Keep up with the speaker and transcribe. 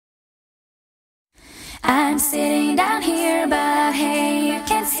I'm sitting down here, but hey, you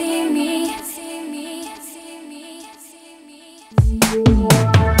can't see me.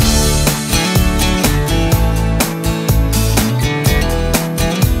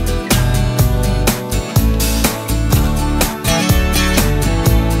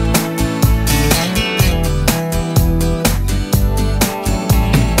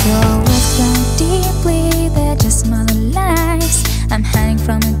 I'm hiding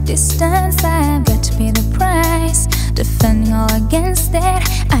from a distance, I've got to pay the price. Defending all against it,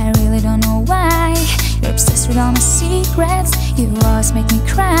 I really don't know why. You're obsessed with all my secrets, you always make me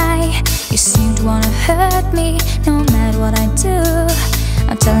cry. You seem to wanna hurt me, no matter what I do.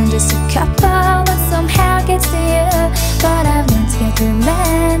 I'm telling just a couple, but somehow gets to you. But I've learned to get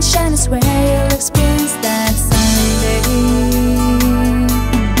revenge, and I swear you'll experience that someday.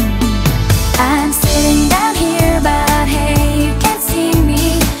 I'm sitting down here, but hey, you can't see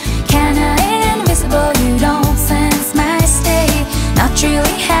me. Kinda invisible, you don't sense my state. Not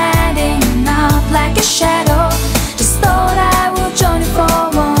really hiding out like a shadow. Just thought I would join you for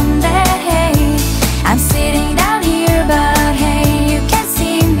one day. I'm sitting down here, but hey, you can't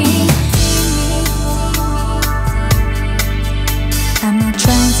see me. I'm not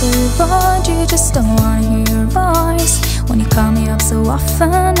trying to avoid you, just don't wanna hear your voice. When you call me up so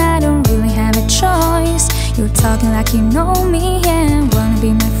often, I don't really have a choice. You're talking like you know me and wanna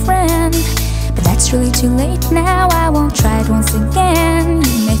be my friend, but that's really too late now, I won't try it once again.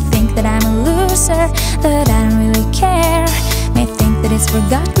 You may think that I'm a loser, but I don't really care. May think that it's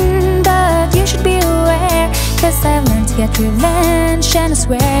forgotten, but you should be aware. Cause I've learned to get revenge, and I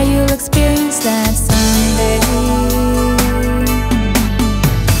swear you'll experience that someday.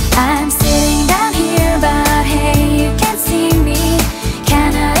 I'm sitting down here, but hey, you can't see me.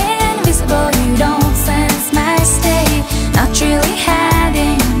 Kinda invisible, you don't sense my state. Not really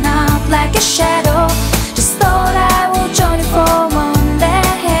hiding out like a shadow. Just thought I would join you for one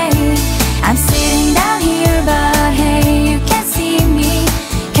day. I'm sitting down here, but hey, you can't see me.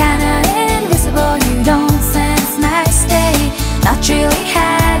 Kinda invisible, you don't sense my state. Not really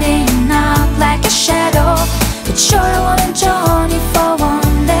hiding out like a shadow, but sure I wanna join you for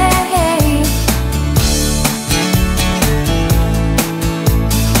one day.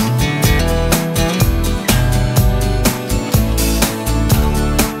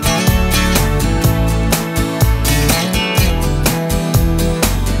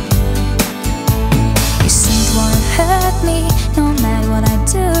 No matter what I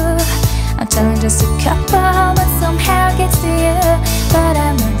do, I'm telling just a couple, but somehow gets to you. But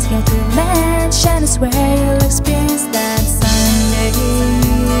I've learned to get revenge, and I swear you'll experience that someday.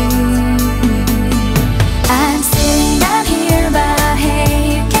 I'm sitting down here, but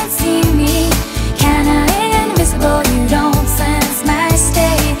hey, you can't see me. Kinda invisible, you don't sense my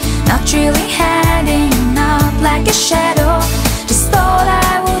state. Not really hiding out like a shadow.